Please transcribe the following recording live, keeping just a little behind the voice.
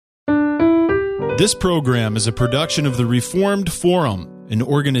This program is a production of the Reformed Forum, an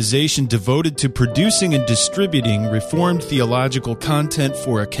organization devoted to producing and distributing Reformed theological content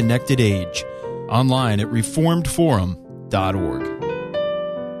for a connected age. Online at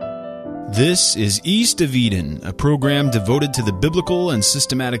reformedforum.org. This is East of Eden, a program devoted to the biblical and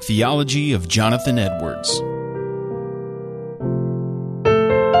systematic theology of Jonathan Edwards.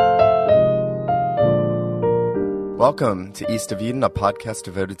 Welcome to East of Eden, a podcast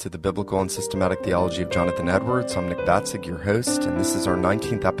devoted to the biblical and systematic theology of Jonathan Edwards. I'm Nick Batzig, your host, and this is our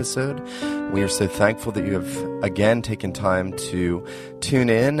 19th episode. We are so thankful that you have again taken time to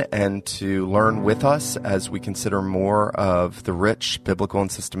tune in and to learn with us as we consider more of the rich biblical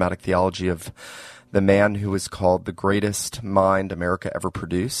and systematic theology of the man who is called the greatest mind America ever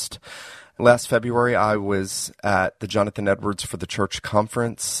produced. Last February, I was at the Jonathan Edwards for the Church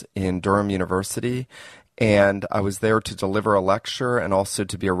conference in Durham University, and I was there to deliver a lecture and also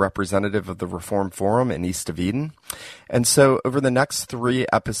to be a representative of the Reformed Forum in East of Eden. And so over the next 3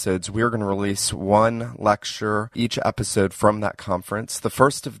 episodes, we are going to release one lecture each episode from that conference. The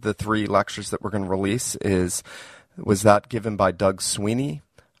first of the 3 lectures that we're going to release was that given by Doug Sweeney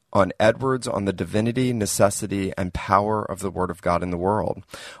on Edwards on the divinity, necessity, and power of the Word of God in the world.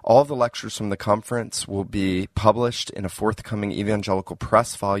 All of the lectures from the conference will be published in a forthcoming Evangelical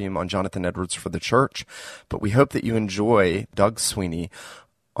Press volume on Jonathan Edwards for the Church, but we hope that you enjoy Doug Sweeney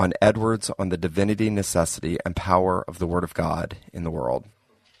on Edwards on the divinity, necessity, and power of the Word of God in the world.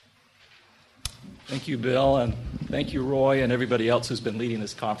 Thank you, Bill, and thank you, Roy, and everybody else who's been leading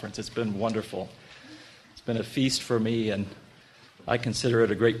this conference. It's been wonderful. It's been a feast for me, and I consider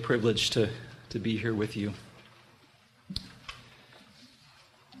it a great privilege to be here with you.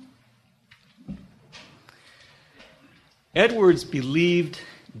 Edwards believed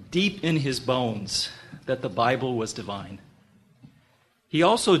deep in his bones that the Bible was divine. He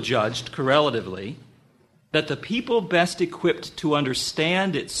also judged correlatively that the people best equipped to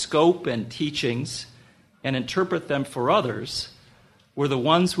understand its scope and teachings and interpret them for others were the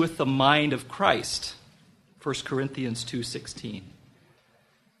ones with the mind of Christ. 1 Corinthians 2:16.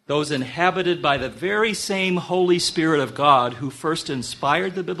 Those inhabited by the very same Holy Spirit of God who first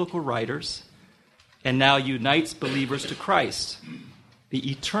inspired the biblical writers and now unites believers to Christ,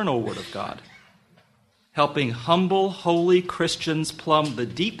 the eternal Word of God, helping humble, holy Christians plumb the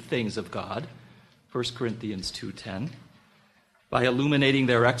deep things of God, 1 Corinthians 2:10, by illuminating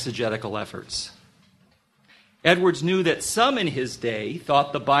their exegetical efforts. Edwards knew that some in his day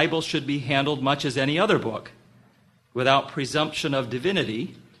thought the Bible should be handled much as any other book, without presumption of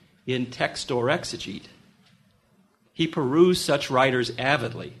divinity in text or exegete. He perused such writers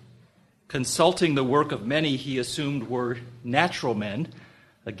avidly, consulting the work of many he assumed were natural men,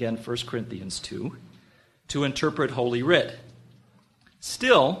 again 1 Corinthians 2, to interpret Holy Writ.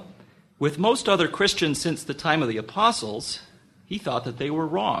 Still, with most other Christians since the time of the apostles, he thought that they were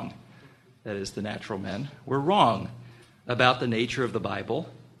wrong. That is, the natural men were wrong about the nature of the Bible,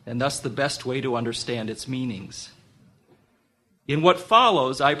 and thus the best way to understand its meanings. In what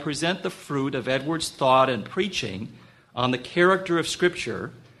follows, I present the fruit of Edwards' thought and preaching on the character of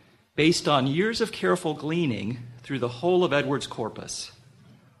Scripture based on years of careful gleaning through the whole of Edwards' corpus.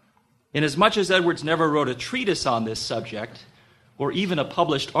 Inasmuch as Edwards never wrote a treatise on this subject, or even a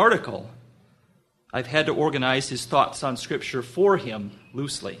published article, I've had to organize his thoughts on Scripture for him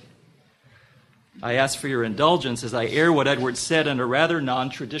loosely. I ask for your indulgence as I air what Edwards said in a rather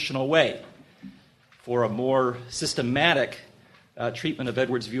non-traditional way. For a more systematic treatment of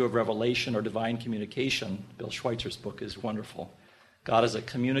Edwards' view of revelation or divine communication, Bill Schweitzer's book is wonderful. God is a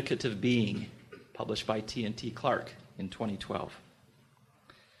Communicative Being, published by T&T Clark in 2012.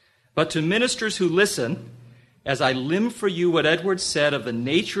 But to ministers who listen, as I limn for you what Edwards said of the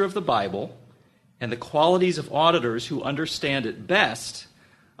nature of the Bible and the qualities of auditors who understand it best,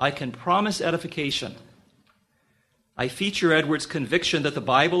 I can promise edification. I feature Edwards' conviction that the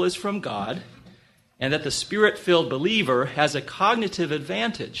Bible is from God and that the Spirit-filled believer has a cognitive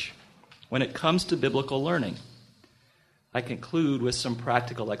advantage when it comes to biblical learning. I conclude with some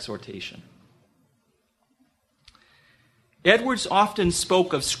practical exhortation. Edwards often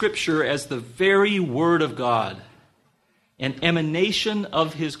spoke of Scripture as the very Word of God, an emanation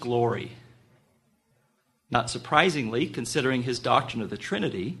of His glory. Not surprisingly, considering his doctrine of the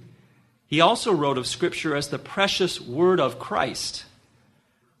Trinity, he also wrote of Scripture as the precious Word of Christ,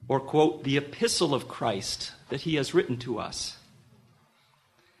 or, quote, the epistle of Christ that he has written to us.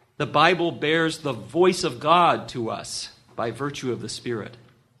 The Bible bears the voice of God to us by virtue of the Spirit.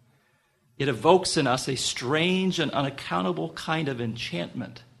 It evokes in us a strange and unaccountable kind of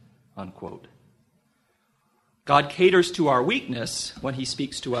enchantment, unquote. God caters to our weakness when he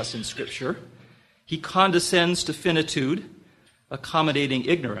speaks to us in Scripture, He condescends to finitude, accommodating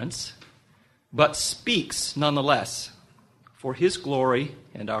ignorance, but speaks nonetheless for his glory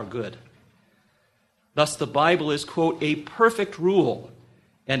and our good. Thus the Bible is, quote, a perfect rule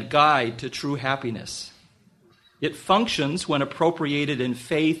and guide to true happiness. It functions, when appropriated in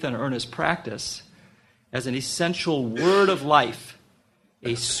faith and earnest practice, as an essential word of life,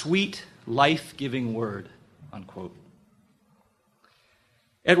 a sweet, life-giving word, unquote.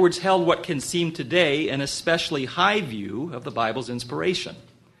 Edwards held what can seem today an especially high view of the Bible's inspiration,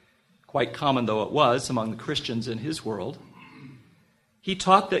 quite common though it was among the Christians in his world. He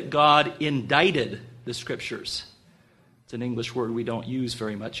taught that God indicted the Scriptures. It's an English word we don't use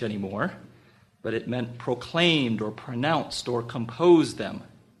very much anymore, but it meant proclaimed or pronounced or composed them.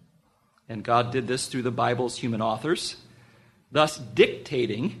 And God did this through the Bible's human authors, thus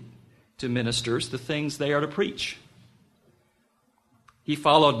dictating to ministers the things they are to preach. He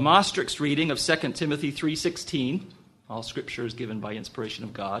followed Maastricht's reading of 2 Timothy 3:16, all Scripture is given by inspiration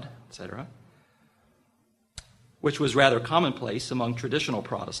of God, etc., which was rather commonplace among traditional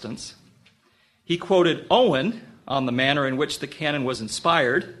Protestants. He quoted Owen on the manner in which the canon was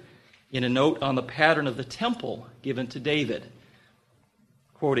inspired in a note on the pattern of the temple given to David.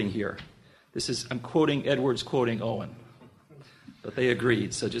 Quoting here. I'm quoting Edwards quoting Owen. But they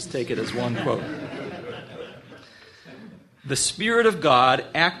agreed, so just take it as one quote. The Spirit of God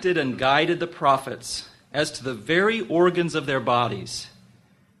acted and guided the prophets as to the very organs of their bodies,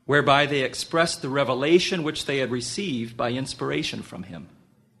 whereby they expressed the revelation which they had received by inspiration from him.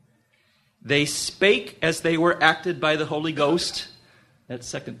 They spake as they were acted by the Holy Ghost. That's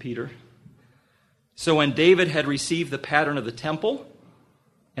 2 Peter. So when David had received the pattern of the temple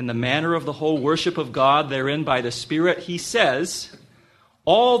and the manner of the whole worship of God therein by the Spirit, he says,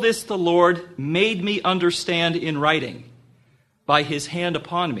 all this the Lord made me understand in writing by his hand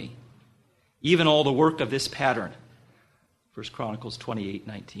upon me, even all the work of this pattern. 1 Chronicles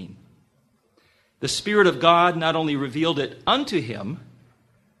 28:19. The Spirit of God not only revealed it unto him,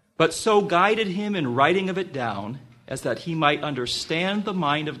 but so guided him in writing of it down as that he might understand the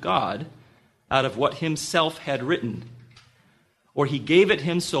mind of God out of what himself had written. Or he gave it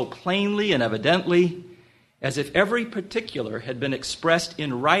him so plainly and evidently as if every particular had been expressed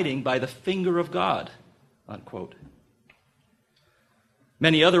in writing by the finger of God, unquote.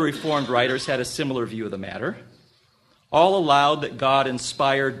 Many other Reformed writers had a similar view of the matter. All allowed that God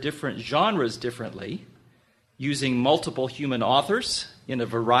inspired different genres differently, using multiple human authors in a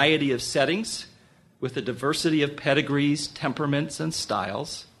variety of settings with a diversity of pedigrees, temperaments, and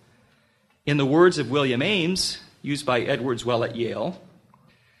styles. In the words of William Ames, used by Edwards while at Yale,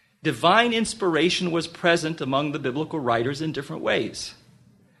 divine inspiration was present among the biblical writers in different ways.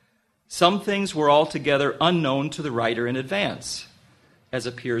 Some things were altogether unknown to the writer in advance, as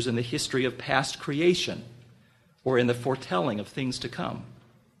appears in the history of past creation or in the foretelling of things to come.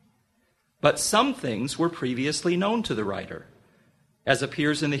 But some things were previously known to the writer, as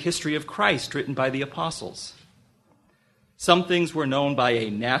appears in the history of Christ written by the apostles. Some things were known by a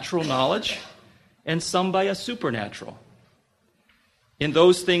natural knowledge, and some by a supernatural. In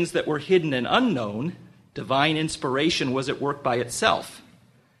those things that were hidden and unknown, divine inspiration was at work by itself.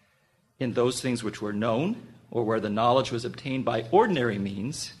 In those things which were known, or where the knowledge was obtained by ordinary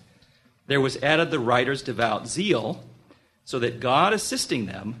means, there was added the writer's devout zeal, so that God assisting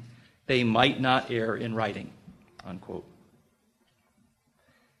them, they might not err in writing, unquote.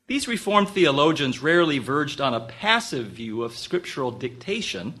 These Reformed theologians rarely verged on a passive view of scriptural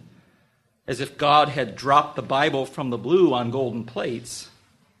dictation, as if God had dropped the Bible from the blue on golden plates.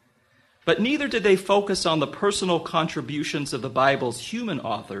 But neither did they focus on the personal contributions of the Bible's human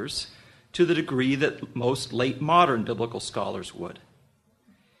authors to the degree that most late modern biblical scholars would.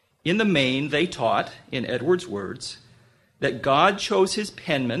 In the main, they taught, in Edwards' words, that God chose his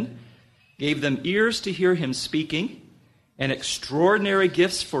penmen, gave them ears to hear him speaking, and extraordinary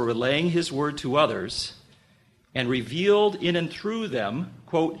gifts for relaying his word to others, and revealed in and through them,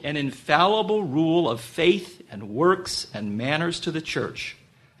 quote, an infallible rule of faith and works and manners to the church,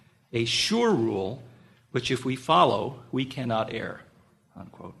 a sure rule which if we follow, we cannot err,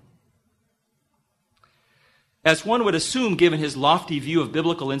 unquote. As one would assume, given his lofty view of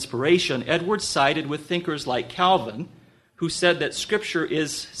biblical inspiration, Edwards sided with thinkers like Calvin, who said that Scripture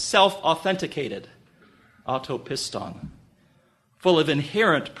is self-authenticated, autopiston, full of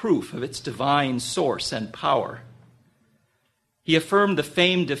inherent proof of its divine source and power. He affirmed the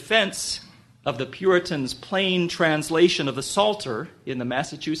famed defense of the Puritans' plain translation of the Psalter in the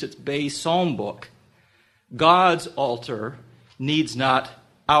Massachusetts Bay Psalm Book. God's altar needs not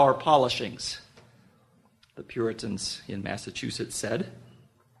our polishings, the Puritans in Massachusetts said.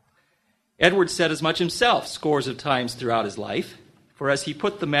 Edwards said as much himself scores of times throughout his life, for as he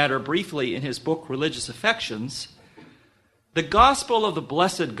put the matter briefly in his book, Religious Affections, the gospel of the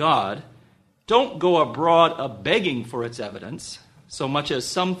blessed God don't go abroad a-begging for its evidence, so much as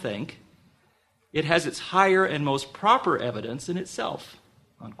some think. It has its higher and most proper evidence in itself,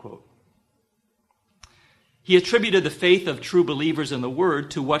 unquote. He attributed the faith of true believers in the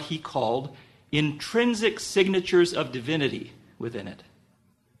Word to what he called intrinsic signatures of divinity within it.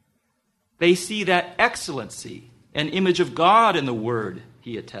 They see that excellency, an image of God in the Word,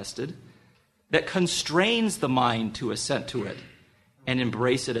 he attested, that constrains the mind to assent to it and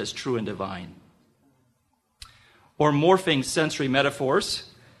embrace it as true and divine. Or morphing sensory metaphors,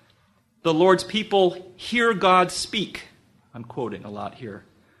 the Lord's people hear God speak, I'm quoting a lot here,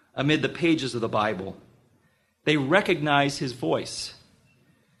 amid the pages of the Bible. They recognize his voice.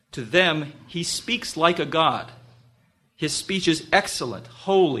 To them, he speaks like a God. His speech is excellent,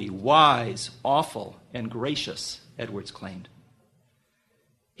 holy, wise, awful, and gracious, Edwards claimed.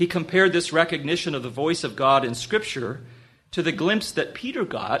 He compared this recognition of the voice of God in Scripture to the glimpse that Peter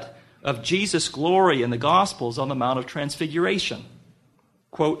got of Jesus' glory in the Gospels on the Mount of Transfiguration.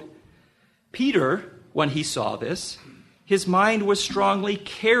 Quote, Peter, when he saw this, his mind was strongly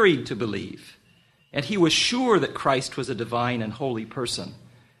carried to believe, and he was sure that Christ was a divine and holy person,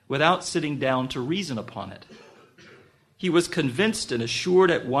 without sitting down to reason upon it. He was convinced and assured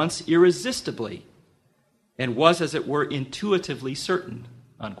at once irresistibly, and was, as it were, intuitively certain,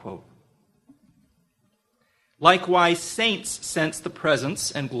 unquote. Likewise, saints sense the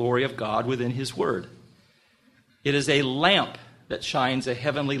presence and glory of God within his word. It is a lamp that shines a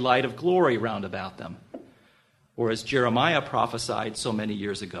heavenly light of glory round about them. Or as Jeremiah prophesied so many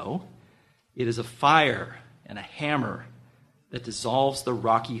years ago, it is a fire and a hammer that dissolves the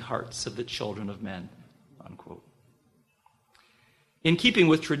rocky hearts of the children of men, unquote. In keeping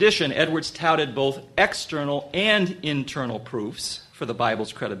with tradition, Edwards touted both external and internal proofs for the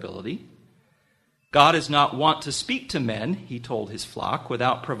Bible's credibility. God is not wont to speak to men, he told his flock,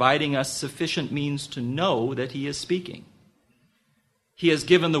 without providing us sufficient means to know that he is speaking. He has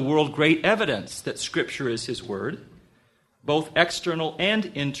given the world great evidence that Scripture is his word. Both external and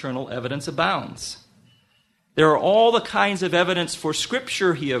internal evidence abounds. There are all the kinds of evidence for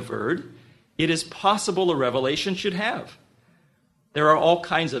Scripture, he averred, it is possible a revelation should have. There are all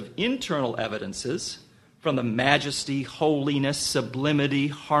kinds of internal evidences, from the majesty, holiness, sublimity,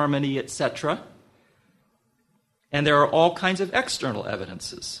 harmony, etc. And there are all kinds of external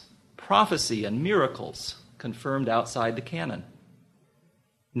evidences, prophecy and miracles confirmed outside the canon.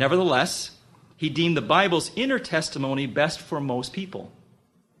 Nevertheless, he deemed the Bible's inner testimony best for most people.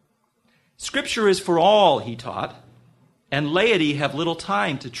 Scripture is for all, he taught, and laity have little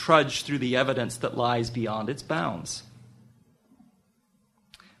time to trudge through the evidence that lies beyond its bounds.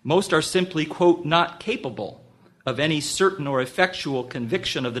 Most are simply, quote, not capable of any certain or effectual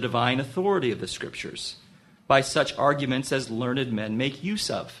conviction of the divine authority of the Scriptures by such arguments as learned men make use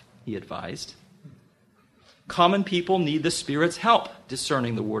of, he advised. Common people need the Spirit's help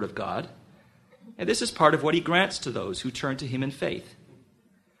discerning the Word of God, and this is part of what he grants to those who turn to him in faith.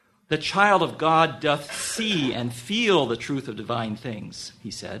 The child of God doth see and feel the truth of divine things,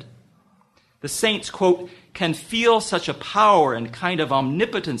 he said. The saints, quote, can feel such a power and kind of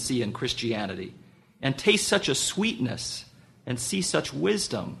omnipotency in Christianity, and taste such a sweetness, and see such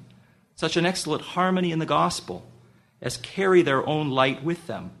wisdom, such an excellent harmony in the gospel, as carry their own light with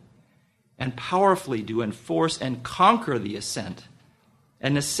them, and powerfully do enforce and conquer the assent,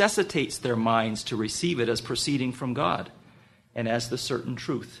 and necessitates their minds to receive it as proceeding from God, and as the certain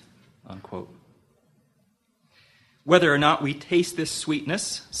truth, unquote. Whether or not we taste this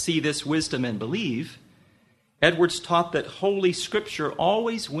sweetness, see this wisdom, and believe, Edwards taught that Holy Scripture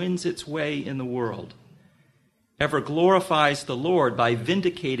always wins its way in the world, ever glorifies the Lord by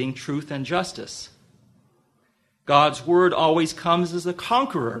vindicating truth and justice. God's word always comes as a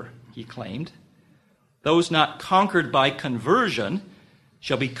conqueror, he claimed. Those not conquered by conversion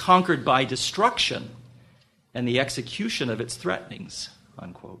shall be conquered by destruction and the execution of its threatenings,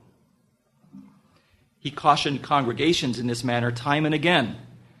 unquote. He cautioned congregations in this manner time and again,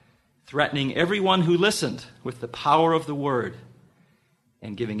 threatening everyone who listened with the power of the word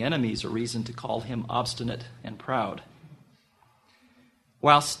and giving enemies a reason to call him obstinate and proud.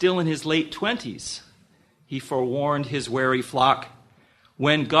 While still in his late 20s, he forewarned his wary flock,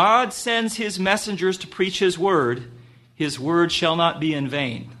 when God sends his messengers to preach his word shall not be in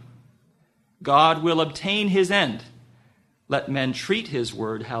vain. God will obtain his end. Let men treat his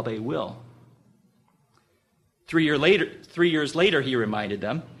word how they will. 3 years later, he reminded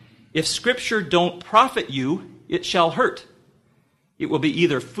them, if Scripture don't profit you, it shall hurt. It will be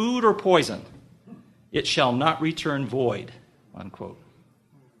either food or poison. It shall not return void, unquote.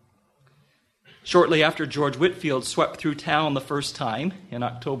 Shortly after George Whitefield swept through town the first time in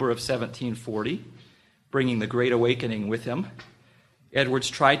October of 1740, bringing the Great Awakening with him,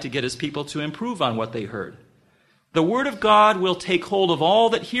 Edwards tried to get his people to improve on what they heard. The Word of God will take hold of all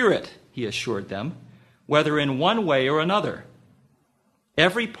that hear it, he assured them, whether in one way or another.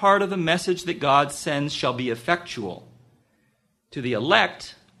 Every part of the message that God sends shall be effectual. To the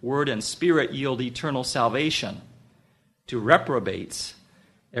elect, Word and Spirit yield eternal salvation. To reprobates,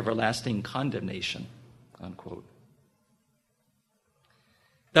 everlasting condemnation, unquote.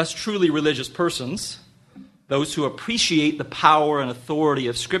 Thus, truly religious persons, those who appreciate the power and authority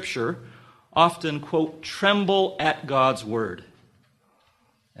of Scripture, often, quote, tremble at God's word.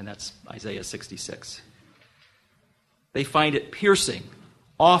 And that's Isaiah 66. They find it piercing,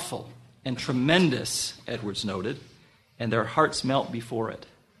 awful, and tremendous, Edwards noted, and their hearts melt before it.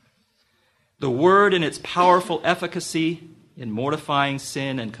 The word and its powerful efficacy in mortifying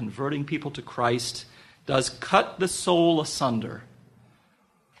sin and converting people to Christ does cut the soul asunder.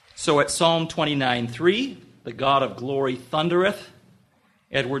 So at Psalm 29:3, the God of glory thundereth,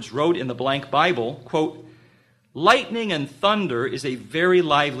 Edwards wrote in the blank Bible, quote, lightning and thunder is a very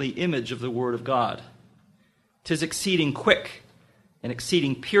lively image of the word of God. 'Tis exceeding quick and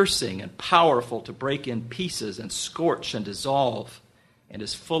exceeding piercing and powerful to break in pieces and scorch and dissolve, and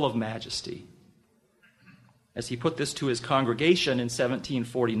is full of majesty. As he put this to his congregation in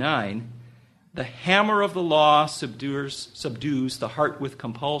 1749, the hammer of the law subdues the heart with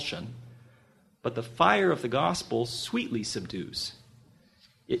compulsion, but the fire of the gospel sweetly subdues.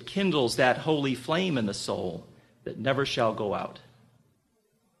 It kindles that holy flame in the soul that never shall go out.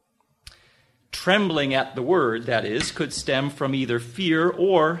 Trembling at the word, that is, could stem from either fear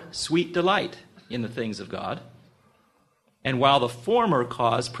or sweet delight in the things of God. And while the former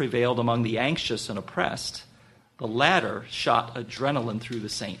cause prevailed among the anxious and oppressed, the latter shot adrenaline through the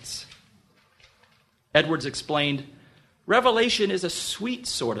saints. Edwards explained, revelation is a sweet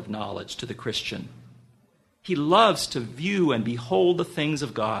sort of knowledge to the Christian. He loves to view and behold the things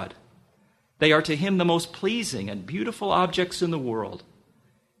of God. They are to him the most pleasing and beautiful objects in the world.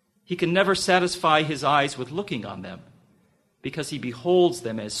 He can never satisfy his eyes with looking on them, because he beholds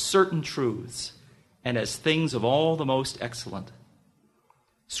them as certain truths and as things of all the most excellent.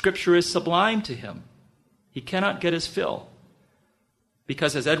 Scripture is sublime to him. He cannot get his fill,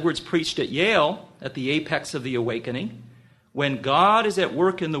 because as Edwards preached at Yale at the apex of the awakening, when God is at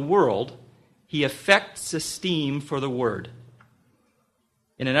work in the world, he affects esteem for the Word.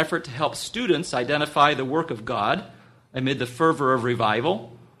 In an effort to help students identify the work of God amid the fervor of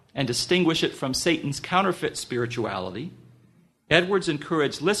revival and distinguish it from Satan's counterfeit spirituality, Edwards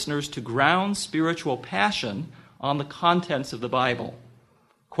encouraged listeners to ground spiritual passion on the contents of the Bible.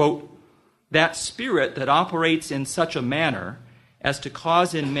 Quote, that spirit that operates in such a manner as to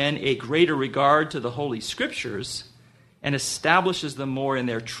cause in men a greater regard to the Holy Scriptures and establishes them more in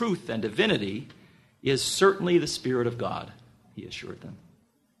their truth and divinity is certainly the Spirit of God, he assured them.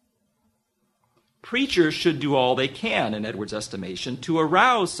 Preachers should do all they can, in Edwards' estimation, to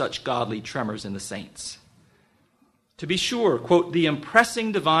arouse such godly tremors in the saints. To be sure, quote, the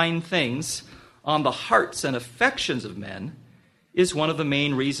impressing divine things on the hearts and affections of men is one of the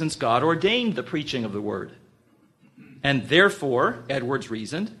main reasons God ordained the preaching of the Word. And therefore, Edwards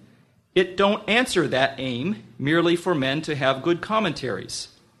reasoned, it don't answer that aim merely for men to have good commentaries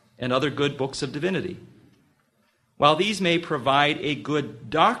and other good books of divinity. While these may provide a good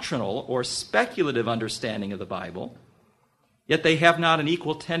doctrinal or speculative understanding of the Bible, yet they have not an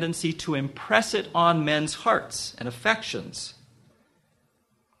equal tendency to impress it on men's hearts and affections.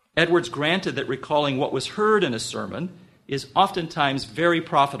 Edwards granted that recalling what was heard in a sermon is oftentimes very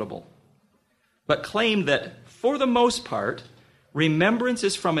profitable, but claimed that, for the most part, remembrance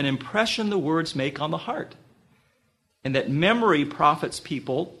is from an impression the words make on the heart, and that memory profits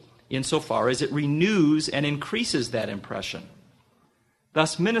people insofar as it renews and increases that impression.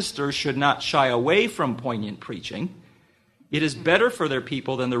 Thus, ministers should not shy away from poignant preaching. It is better for their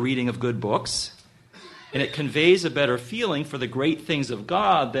people than the reading of good books, and it conveys a better feeling for the great things of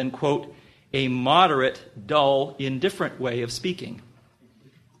God than, quote, a moderate, dull, indifferent way of speaking.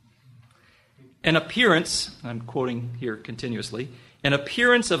 An appearance, I'm quoting here continuously, an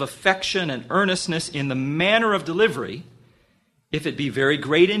appearance of affection and earnestness in the manner of delivery, if it be very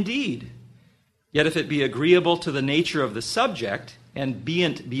great indeed, yet if it be agreeable to the nature of the subject and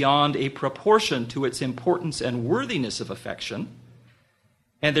beant beyond a proportion to its importance and worthiness of affection,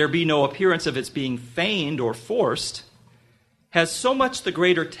 and there be no appearance of its being feigned or forced, has so much the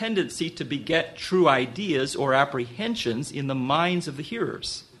greater tendency to beget true ideas or apprehensions in the minds of the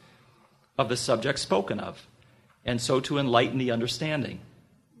hearers of the subject spoken of, and so to enlighten the understanding.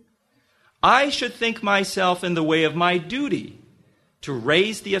 I should think myself in the way of my duty to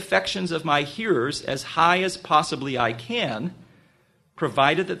raise the affections of my hearers as high as possibly I can,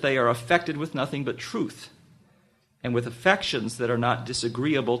 provided that they are affected with nothing but truth, and with affections that are not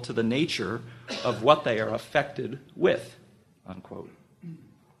disagreeable to the nature of what they are affected with." Unquote.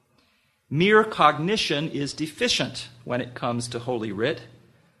 Mere cognition is deficient when it comes to Holy Writ.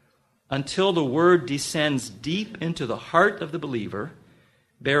 Until the Word descends deep into the heart of the believer,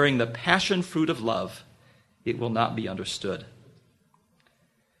 bearing the passion fruit of love, it will not be understood.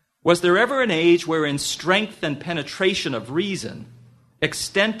 Was there ever an age wherein strength and penetration of reason,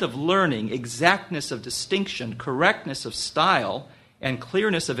 extent of learning, exactness of distinction, correctness of style, and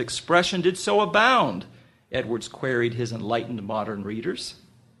clearness of expression did so abound? Edwards queried his enlightened modern readers.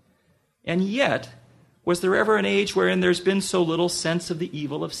 And yet, was there ever an age wherein there's been so little sense of the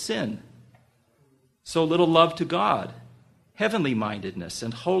evil of sin, so little love to God, heavenly mindedness,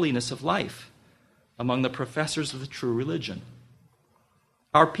 and holiness of life among the professors of the true religion?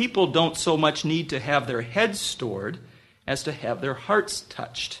 Our people don't so much need to have their heads stored as to have their hearts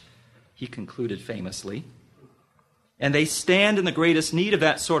touched, he concluded famously. And they stand in the greatest need of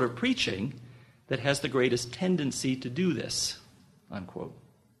that sort of preaching that has the greatest tendency to do this, unquote.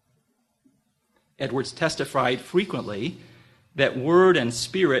 Edwards testified frequently that word and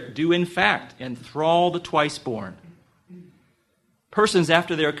spirit do in fact enthrall the twice-born. Persons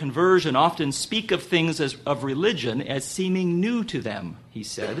after their conversion often speak of things of religion as seeming new to them, he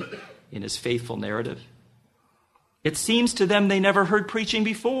said in his faithful narrative. It seems to them they never heard preaching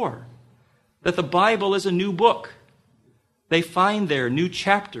before, that the Bible is a new book. They find there new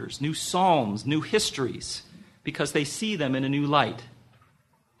chapters, new psalms, new histories, because they see them in a new light.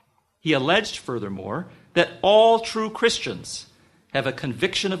 He alleged, furthermore, that all true Christians have a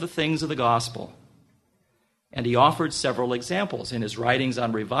conviction of the things of the gospel. And he offered several examples in his writings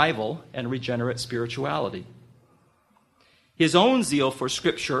on revival and regenerate spirituality. His own zeal for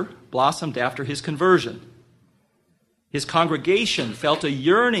Scripture blossomed after his conversion. His congregation felt a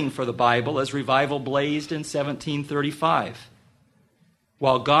yearning for the Bible as revival blazed in 1735.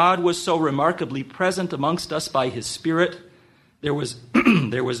 While God was so remarkably present amongst us by his Spirit, there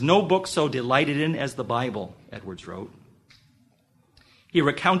was no book so delighted in as the Bible, Edwards wrote. He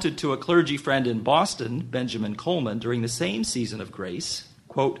recounted to a clergy friend in Boston, Benjamin Coleman, during the same season of grace,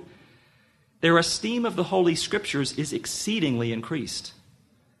 quote, "Their esteem of the Holy Scriptures is exceedingly increased.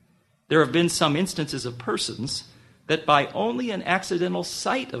 There have been some instances of persons that by only an accidental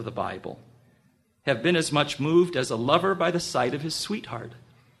sight of the Bible have been as much moved as a lover by the sight of his sweetheart."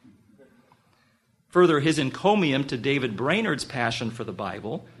 Further, his encomium to David Brainerd's passion for the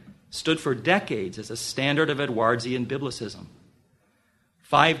Bible stood for decades as a standard of Edwardsian biblicism.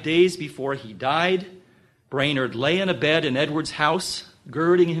 5 days before he died, Brainerd lay in a bed in Edwards' house,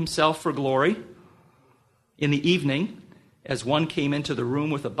 girding himself for glory. In the evening, as one came into the room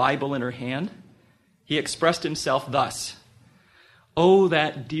with a Bible in her hand, he expressed himself thus: "Oh,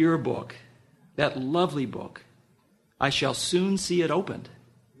 that dear book, that lovely book, I shall soon see it opened.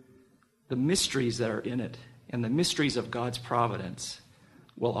 The mysteries that are in it and the mysteries of God's providence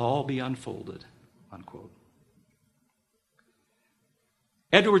will all be unfolded," unquote.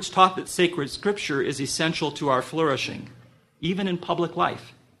 Edwards taught that sacred Scripture is essential to our flourishing, even in public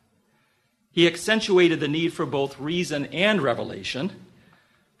life. He accentuated the need for both reason and revelation,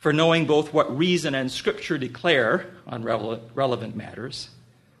 for knowing both what reason and Scripture declare on relevant matters.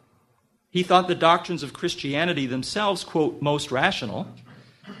 He thought the doctrines of Christianity themselves, quote, "most rational,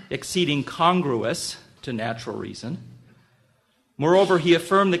 exceeding congruous to natural reason." Moreover, he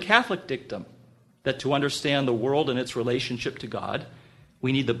affirmed the Catholic dictum that to understand the world and its relationship to God,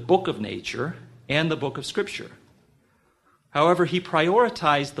 we need the book of nature and the book of Scripture. However, he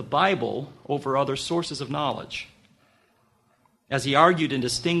prioritized the Bible over other sources of knowledge. As he argued in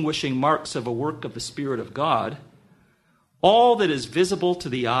distinguishing marks of a work of the Spirit of God, all that is visible to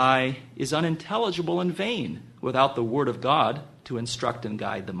the eye is unintelligible and vain without the Word of God to instruct and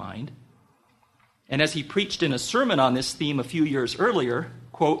guide the mind. And as he preached in a sermon on this theme a few years earlier,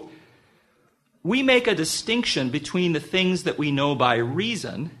 quote, "We make a distinction between the things that we know by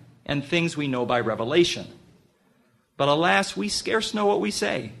reason and things we know by revelation. But alas, we scarce know what we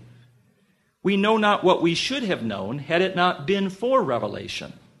say. We know not what we should have known had it not been for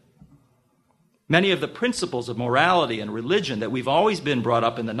revelation." Many of the principles of morality and religion that we've always been brought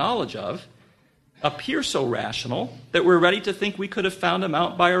up in the knowledge of appear so rational that we're ready to think we could have found them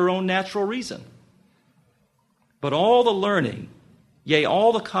out by our own natural reason. But all the learning, yea,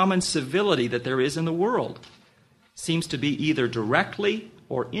 all the common civility that there is in the world, seems to be either directly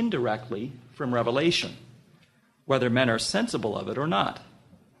or indirectly from revelation, whether men are sensible of it or not.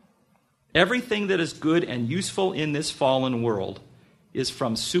 Everything that is good and useful in this fallen world is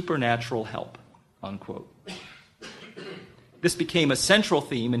from supernatural help," unquote. This became a central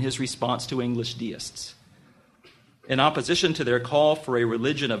theme in his response to English deists. In opposition to their call for a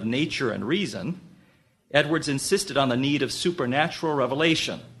religion of nature and reason, Edwards insisted on the need of supernatural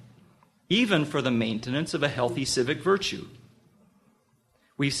revelation, even for the maintenance of a healthy civic virtue.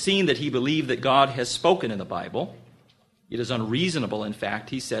 We've seen that he believed that God has spoken in the Bible. It is unreasonable, in fact,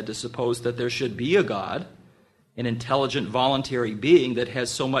 he said, to suppose that there should be a God, an intelligent, voluntary being that has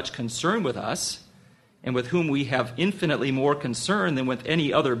so much concern with us, and with whom we have infinitely more concern than with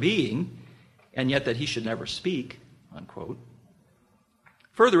any other being, and yet that he should never speak, unquote.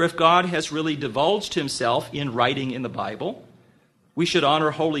 Further, if God has really divulged himself in writing in the Bible, we should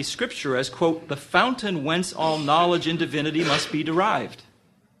honor Holy Scripture as, quote, "the fountain whence all knowledge in divinity must be derived."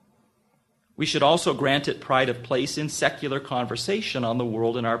 We should also grant it pride of place in secular conversation on the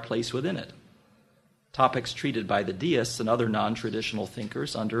world and our place within it, topics treated by the deists and other non-traditional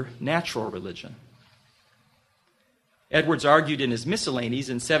thinkers under natural religion. Edwards argued in his Miscellanies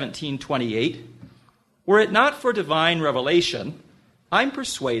in 1728, "Were it not for divine revelation, I'm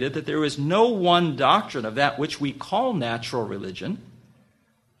persuaded that there is no one doctrine of that which we call natural religion,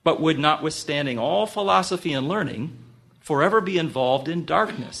 but would, notwithstanding all philosophy and learning, forever be involved in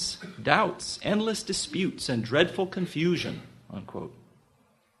darkness, doubts, endless disputes, and dreadful confusion," unquote.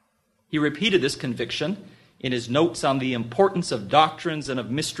 He repeated this conviction in his notes on the importance of doctrines and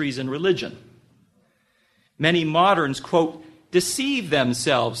of mysteries in religion. Many moderns, quote, "deceive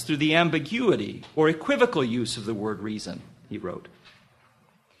themselves through the ambiguity or equivocal use of the word reason," he wrote.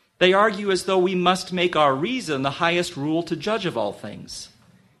 They argue as though we must make our reason the highest rule to judge of all things,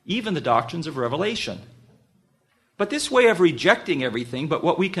 even the doctrines of revelation. But this way of rejecting everything but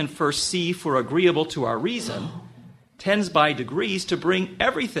what we can first see for agreeable to our reason tends by degrees to bring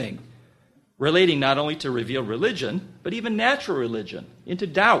everything relating not only to revealed religion, but even natural religion, into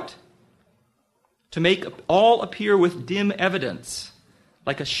doubt, to make all appear with dim evidence,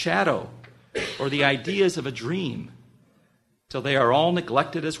 like a shadow or the ideas of a dream, till they are all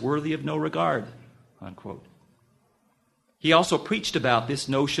neglected as worthy of no regard, unquote. He also preached about this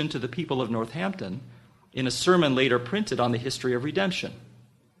notion to the people of Northampton in a sermon later printed on the history of redemption.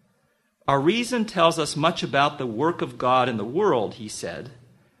 "Our reason tells us much about the work of God in the world," he said,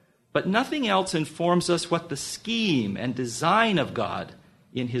 "but nothing else informs us what the scheme and design of God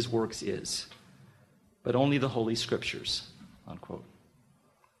in his works is, but only the Holy Scriptures," unquote.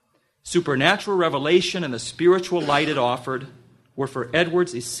 Supernatural revelation and the spiritual light it offered were for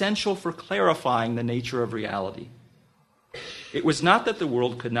Edwards essential for clarifying the nature of reality. It was not that the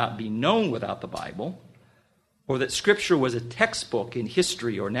world could not be known without the Bible, or that Scripture was a textbook in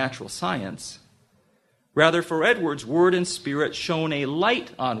history or natural science. Rather, for Edwards, Word and Spirit shone a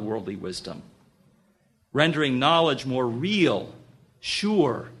light on worldly wisdom, rendering knowledge more real,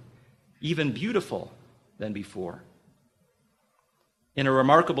 sure, even beautiful than before. In a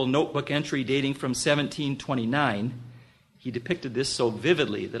remarkable notebook entry dating from 1729, he depicted this so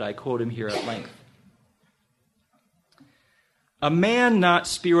vividly that I quote him here at length. "A man not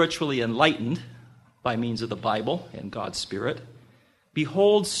spiritually enlightened by means of the Bible and God's Spirit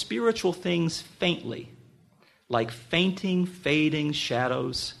beholds spiritual things faintly, like fainting, fading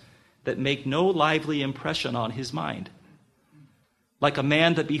shadows that make no lively impression on his mind, like a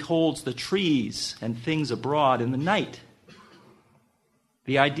man that beholds the trees and things abroad in the night.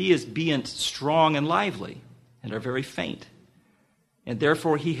 The ideas bean't strong and lively, and are very faint, and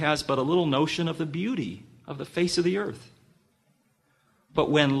therefore he has but a little notion of the beauty of the face of the earth. But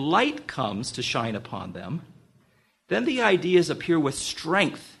when light comes to shine upon them, then the ideas appear with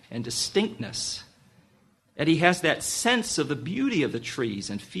strength and distinctness, and he has that sense of the beauty of the trees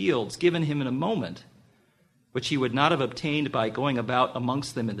and fields given him in a moment, which he would not have obtained by going about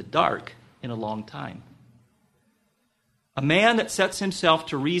amongst them in the dark in a long time. A man that sets himself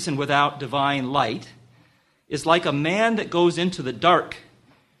to reason without divine light is like a man that goes into the dark,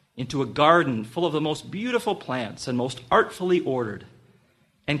 into a garden full of the most beautiful plants and most artfully ordered,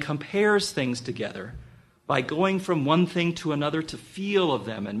 and compares things together by going from one thing to another to feel of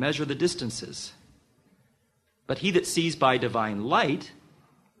them and measure the distances. But he that sees by divine light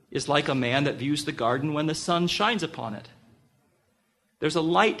is like a man that views the garden when the sun shines upon it. There's a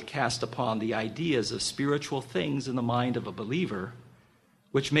light cast upon the ideas of spiritual things in the mind of a believer,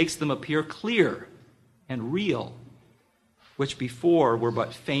 which makes them appear clear and real, which before were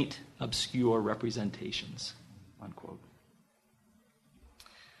but faint, obscure representations," unquote.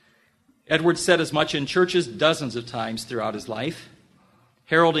 Edwards said as much in churches dozens of times throughout his life,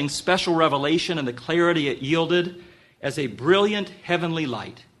 heralding special revelation and the clarity it yielded as a brilliant heavenly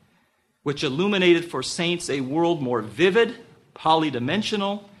light, which illuminated for saints a world more vivid,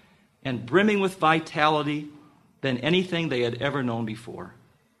 polydimensional, and brimming with vitality than anything they had ever known before.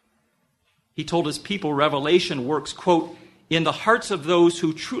 He told his people revelation works, quote, in the hearts of those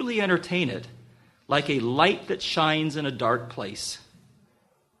who truly entertain it, like a light that shines in a dark place.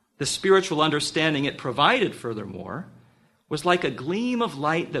 The spiritual understanding it provided, furthermore, was like a gleam of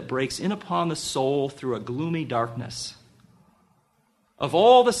light that breaks in upon the soul through a gloomy darkness. Of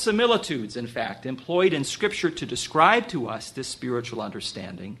all the similitudes, in fact, employed in Scripture to describe to us this spiritual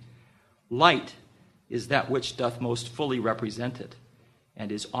understanding, light is that which doth most fully represent it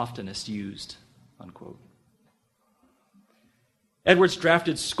and is oftenest used, unquote. Edwards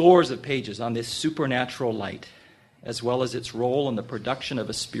drafted scores of pages on this supernatural light, as well as its role in the production of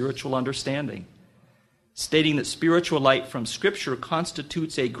a spiritual understanding, stating that spiritual light from Scripture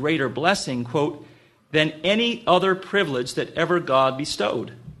constitutes a greater blessing, quote, than any other privilege that ever God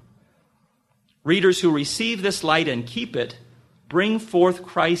bestowed. Readers who receive this light and keep it bring forth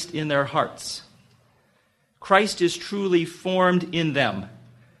Christ in their hearts. Christ is truly formed in them.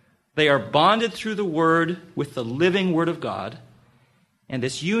 They are bonded through the Word with the living Word of God, and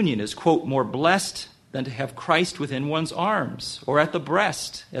this union is, quote, more blessed than to have Christ within one's arms or at the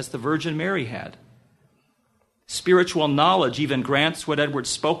breast, as the Virgin Mary had. Spiritual knowledge even grants what Edwards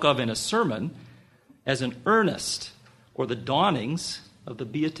spoke of in a sermon as an earnest or the dawnings of the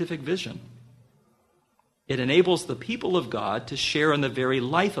beatific vision. It enables the people of God to share in the very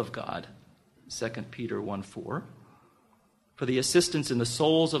life of God, 2 Peter 1:4, for the assistance in the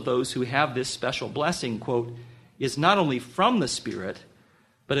souls of those who have this special blessing, quote, is not only from the Spirit,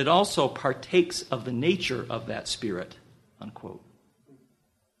 but it also partakes of the nature of that Spirit, unquote.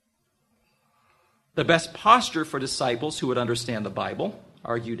 The best posture for disciples who would understand the Bible,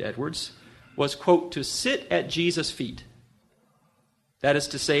 argued Edwards, was, quote, to sit at Jesus' feet. That is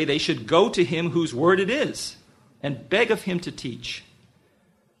to say, they should go to him whose word it is and beg of him to teach.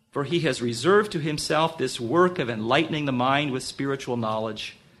 For he has reserved to himself this work of enlightening the mind with spiritual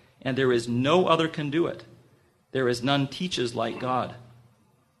knowledge, and there is no other can do it. There is none teaches like God.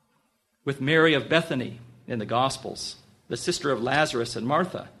 With Mary of Bethany in the Gospels, the sister of Lazarus and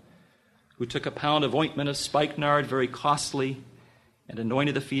Martha, who took a pound of ointment of spikenard, very costly, and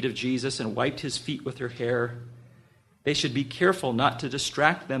anointed the feet of Jesus and wiped his feet with her hair, they should be careful not to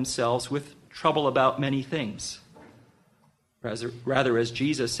distract themselves with trouble about many things. Rather, as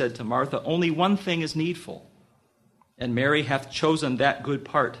Jesus said to Martha, only one thing is needful, and Mary hath chosen that good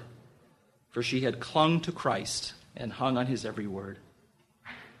part, for she had clung to Christ and hung on his every word.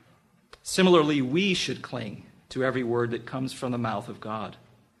 Similarly, we should cling to every word that comes from the mouth of God.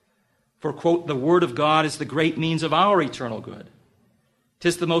 For, quote, the word of God is the great means of our eternal good.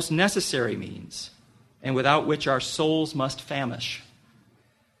 'Tis the most necessary means, and without which our souls must famish.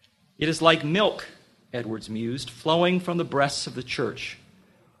 It is like milk, Edwards mused, flowing from the breasts of the church.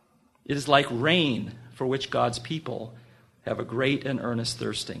 It is like rain for which God's people have a great and earnest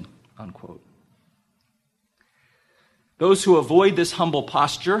thirsting, unquote. Those who avoid this humble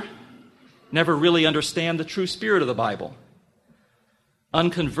posture never really understand the true spirit of the Bible.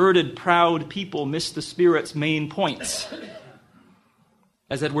 Unconverted, proud people miss the Spirit's main points.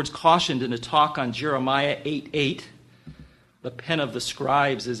 As Edwards cautioned in a talk on Jeremiah 8:8, the pen of the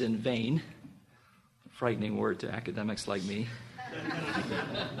scribes is in vain. A frightening word to academics like me.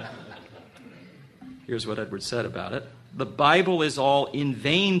 Here's what Edwards said about it. The Bible is all in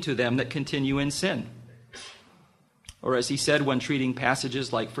vain to them that continue in sin. Or as he said when treating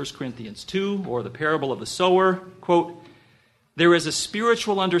passages like 1 Corinthians 2 or the parable of the sower, quote, there is a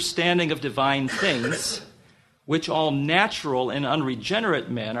spiritual understanding of divine things which all natural and unregenerate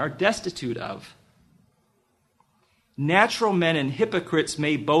men are destitute of. Natural men and hypocrites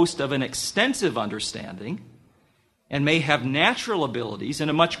may boast of an extensive understanding and may have natural abilities and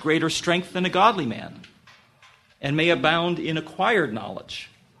a much greater strength than a godly man, and may abound in acquired knowledge,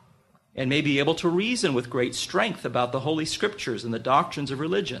 and may be able to reason with great strength about the Holy Scriptures and the doctrines of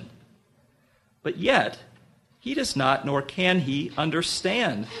religion. But yet, he does not, nor can he,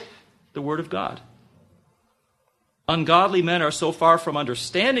 understand the Word of God. Ungodly men are so far from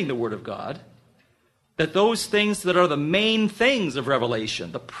understanding the Word of God that those things that are the main things of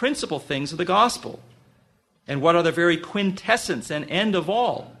Revelation, the principal things of the gospel, and what are the very quintessence and end of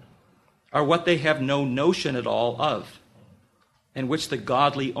all, are what they have no notion at all of, and which the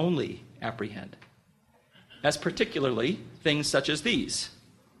godly only apprehend. As particularly things such as these: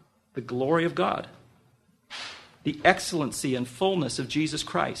 the glory of God, the excellency and fullness of Jesus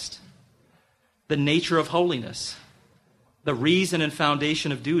Christ, the nature of holiness, the reason and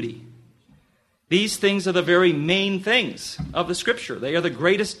foundation of duty. These things are the very main things of the Scripture. They are the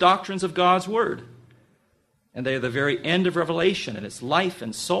greatest doctrines of God's Word. And they are the very end of revelation and its life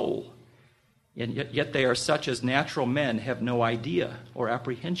and soul. And yet they are such as natural men have no idea or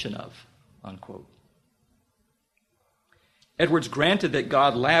apprehension of, unquote. Edwards granted that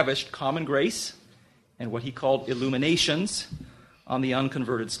God lavished common grace and what he called illuminations on the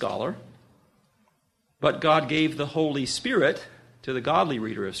unconverted scholar. But God gave the Holy Spirit to the godly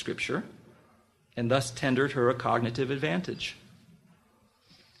reader of Scripture and thus tendered her a cognitive advantage.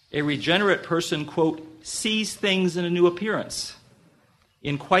 A regenerate person, quote, sees things in a new appearance,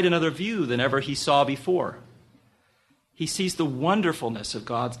 in quite another view than ever he saw before. He sees the wonderfulness of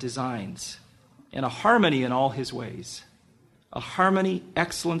God's designs and a harmony in all his ways, a harmony,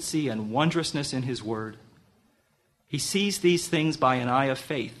 excellency, and wondrousness in his word. He sees these things by an eye of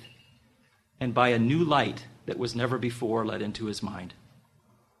faith and by a new light that was never before let into his mind.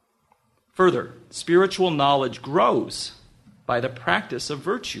 Further, spiritual knowledge grows by the practice of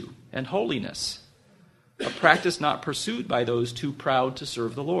virtue and holiness, a practice not pursued by those too proud to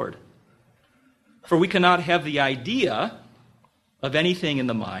serve the Lord. For we cannot have the idea of anything in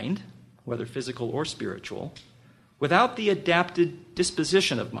the mind, whether physical or spiritual, without the adapted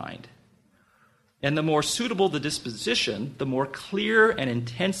disposition of mind. And the more suitable the disposition, the more clear and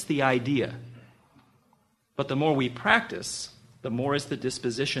intense the idea. But the more we practice, the more is the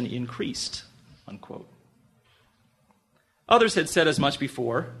disposition increased, unquote. Others had said as much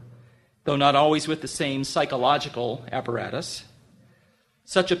before, though not always with the same psychological apparatus.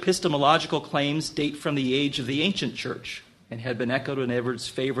 Such epistemological claims date from the age of the ancient church and had been echoed in Edwards'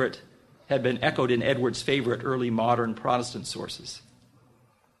 favorite early modern Protestant sources.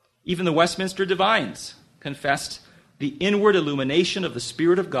 Even the Westminster divines confessed the inward illumination of the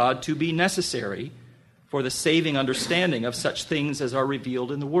Spirit of God to be necessary for the saving understanding of such things as are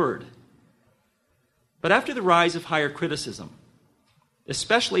revealed in the Word. But after the rise of higher criticism,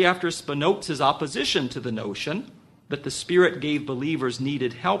 especially after Spinoza's opposition to the notion that the Spirit gave believers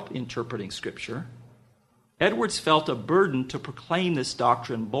needed help interpreting Scripture, Edwards felt a burden to proclaim this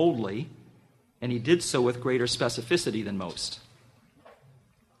doctrine boldly, and he did so with greater specificity than most.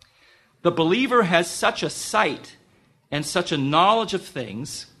 The believer has such a sight and such a knowledge of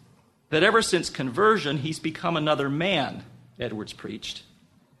things that ever since conversion he's become another man, Edwards preached.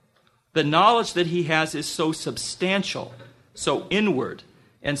 The knowledge that he has is so substantial, so inward,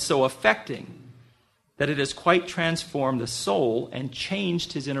 and so affecting that it has quite transformed the soul and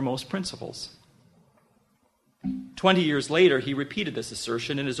changed his innermost principles. 20 years later, he repeated this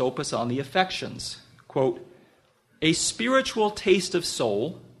assertion in his opus on the affections. Quote, a spiritual taste of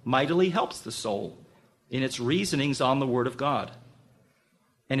soul mightily helps the soul in its reasonings on the Word of God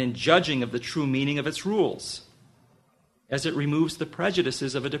and in judging of the true meaning of its rules, as it removes the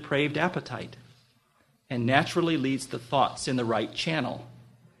prejudices of a depraved appetite and naturally leads the thoughts in the right channel,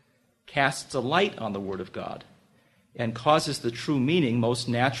 casts a light on the Word of God, and causes the true meaning most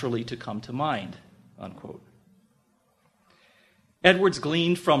naturally to come to mind, unquote. Edwards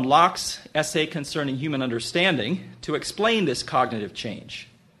gleaned from Locke's essay concerning human understanding to explain this cognitive change,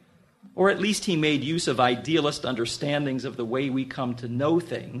 or at least he made use of idealist understandings of the way we come to know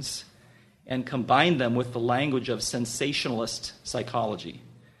things and combined them with the language of sensationalist psychology.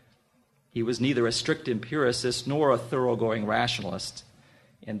 He was neither a strict empiricist nor a thoroughgoing rationalist,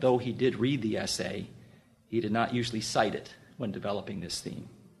 and though he did read the essay, he did not usually cite it when developing this theme.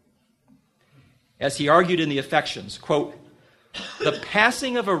 As he argued in the Affections, quote, the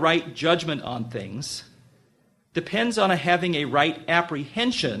passing of a right judgment on things depends on having a right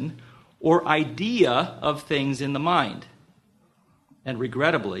apprehension or idea of things in the mind. And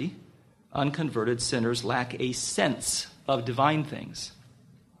regrettably, unconverted sinners lack a sense of divine things.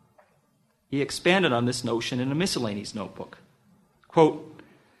 He expanded on this notion in a miscellaneous notebook. Quote,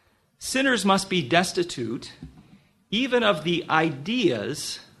 sinners must be destitute even of the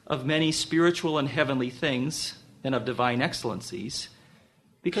ideas of many spiritual and heavenly things and of divine excellencies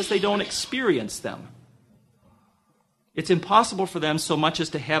because they don't experience them. It's impossible for them so much as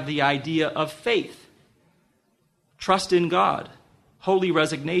to have the idea of faith, trust in God, holy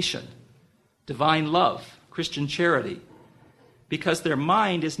resignation, divine love, Christian charity, because their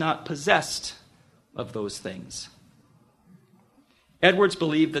mind is not possessed of those things. Edwards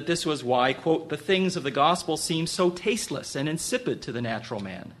believed that this was why, quote, the things of the gospel seem so tasteless and insipid to the natural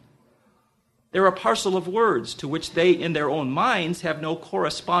man. They're a parcel of words to which they, in their own minds, have no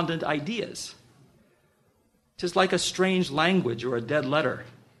correspondent ideas. 'Tis like a strange language or a dead letter.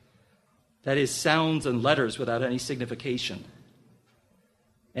 That is, sounds and letters without any signification.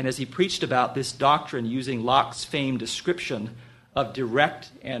 And as he preached about this doctrine using Locke's famed description of direct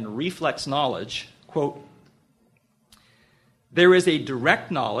and reflex knowledge, quote, "There is a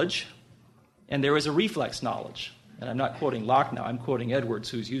direct knowledge and there is a reflex knowledge." And I'm not quoting Locke now, I'm quoting Edwards,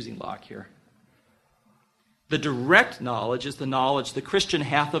 who's using Locke here. "The direct knowledge is the knowledge the Christian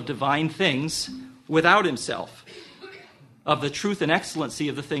hath of divine things without himself, of the truth and excellency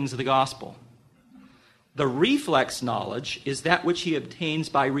of the things of the gospel. The reflex knowledge is that which he obtains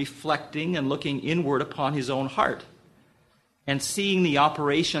by reflecting and looking inward upon his own heart, and seeing the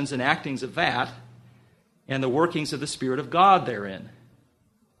operations and actings of that, and the workings of the Spirit of God therein.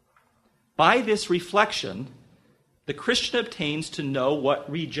 By this reflection, the Christian obtains to know what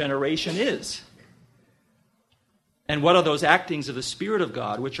regeneration is, and what are those actings of the Spirit of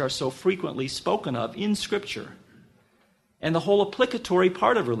God which are so frequently spoken of in Scripture, and the whole applicatory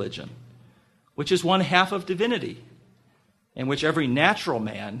part of religion, which is one half of divinity, and which every natural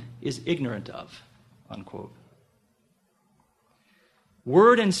man is ignorant of." Unquote.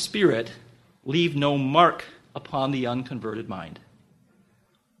 Word and Spirit leave no mark upon the unconverted mind.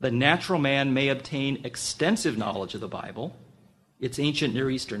 The natural man may obtain extensive knowledge of the Bible, its ancient Near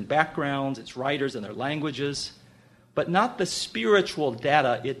Eastern backgrounds, its writers and their languages, but not the spiritual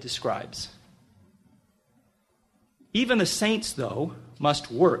data it describes. Even the saints, though,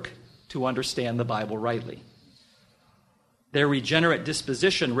 must work to understand the Bible rightly. Their regenerate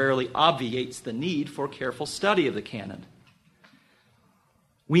disposition rarely obviates the need for careful study of the canon.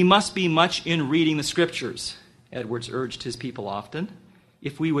 "We must be much in reading the Scriptures," Edwards urged his people often,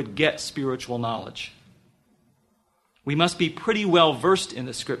 "if we would get spiritual knowledge. We must be pretty well versed in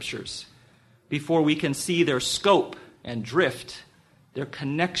the Scriptures before we can see their scope and drift, their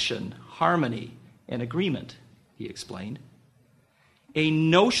connection, harmony, and agreement," he explained. "A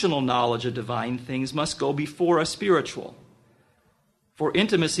notional knowledge of divine things must go before a spiritual. For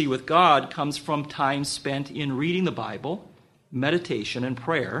intimacy with God comes from time spent in reading the Bible, meditation, and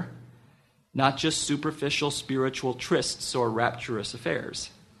prayer, not just superficial spiritual trysts or rapturous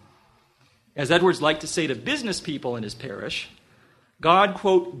affairs. As Edwards liked to say to business people in his parish, God,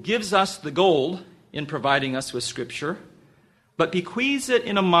 quote, "gives us the gold in providing us with Scripture, but bequeaths it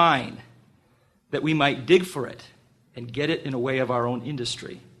in a mine that we might dig for it and get it in a way of our own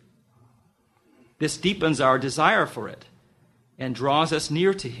industry. This deepens our desire for it and draws us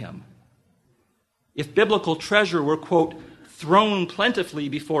near to him. If biblical treasure were, quote, thrown plentifully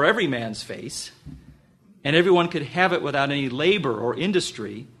before every man's face, and everyone could have it without any labor or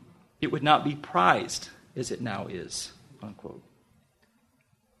industry, it would not be prized as it now is," unquote.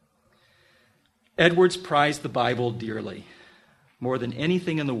 Edwards prized the Bible dearly, more than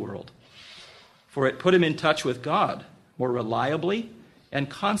anything in the world, for it put him in touch with God more reliably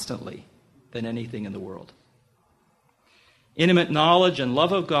and constantly than anything in the world. Intimate knowledge and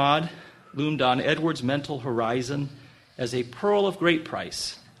love of God loomed on Edwards' mental horizon as a pearl of great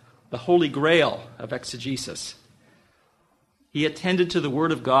price, the holy grail of exegesis. He attended to the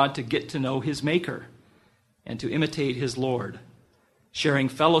Word of God to get to know his Maker and to imitate his Lord, sharing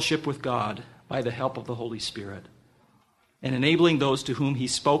fellowship with God by the help of the Holy Spirit, and enabling those to whom he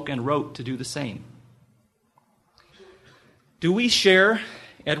spoke and wrote to do the same. Do we share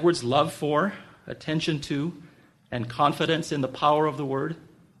Edwards' love for, attention to, and confidence in the power of the Word?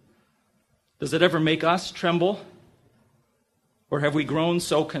 Does it ever make us tremble? Or have we grown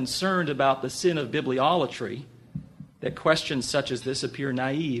so concerned about the sin of bibliolatry that questions such as this appear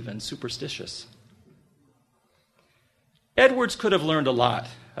naive and superstitious? Edwards could have learned a lot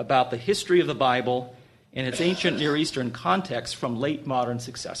about the history of the Bible and its ancient Near Eastern context from late modern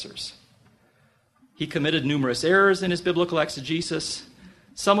successors. He committed numerous errors in his biblical exegesis,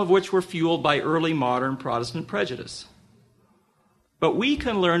 some of which were fueled by early modern Protestant prejudice. But we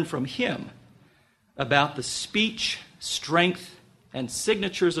can learn from him about the speech, strength, and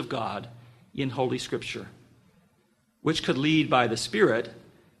signatures of God in Holy Scripture, which could lead by the Spirit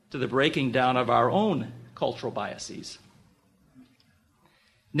to the breaking down of our own cultural biases.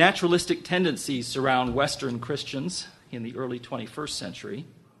 Naturalistic tendencies surround Western Christians in the early 21st century.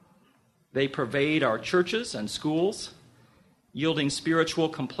 They pervade our churches and schools, yielding spiritual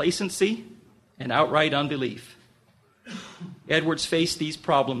complacency and outright unbelief. Edwards faced these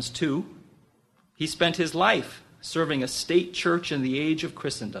problems too. He spent his life serving a state church in the age of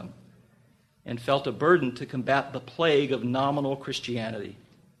Christendom and felt a burden to combat the plague of nominal Christianity.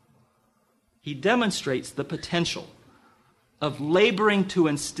 He demonstrates the potential of laboring to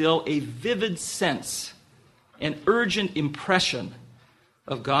instill a vivid sense, an urgent impression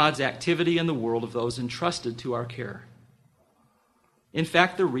of God's activity in the world of those entrusted to our care. In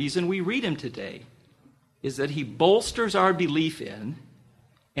fact, the reason we read him today is that he bolsters our belief in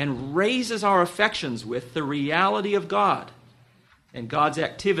and raises our affections with the reality of God and God's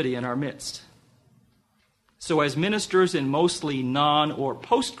activity in our midst. So as ministers in mostly non- or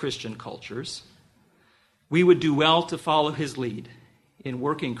post-Christian cultures, we would do well to follow his lead in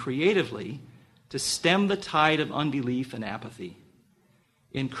working creatively to stem the tide of unbelief and apathy,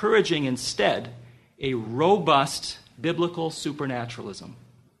 encouraging instead a robust biblical supernaturalism.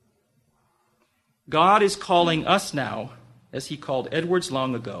 God is calling us now, as he called Edwards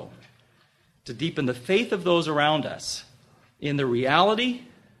long ago, to deepen the faith of those around us in the reality,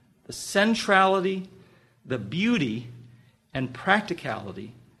 the centrality, the beauty, and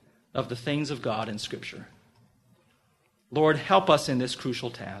practicality of the things of God in Scripture. Lord, help us in this crucial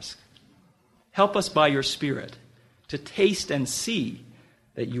task. Help us by your Spirit to taste and see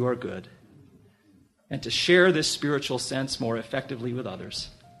that you are good, and to share this spiritual sense more effectively with others.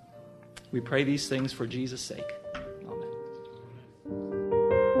 We pray these things for Jesus' sake.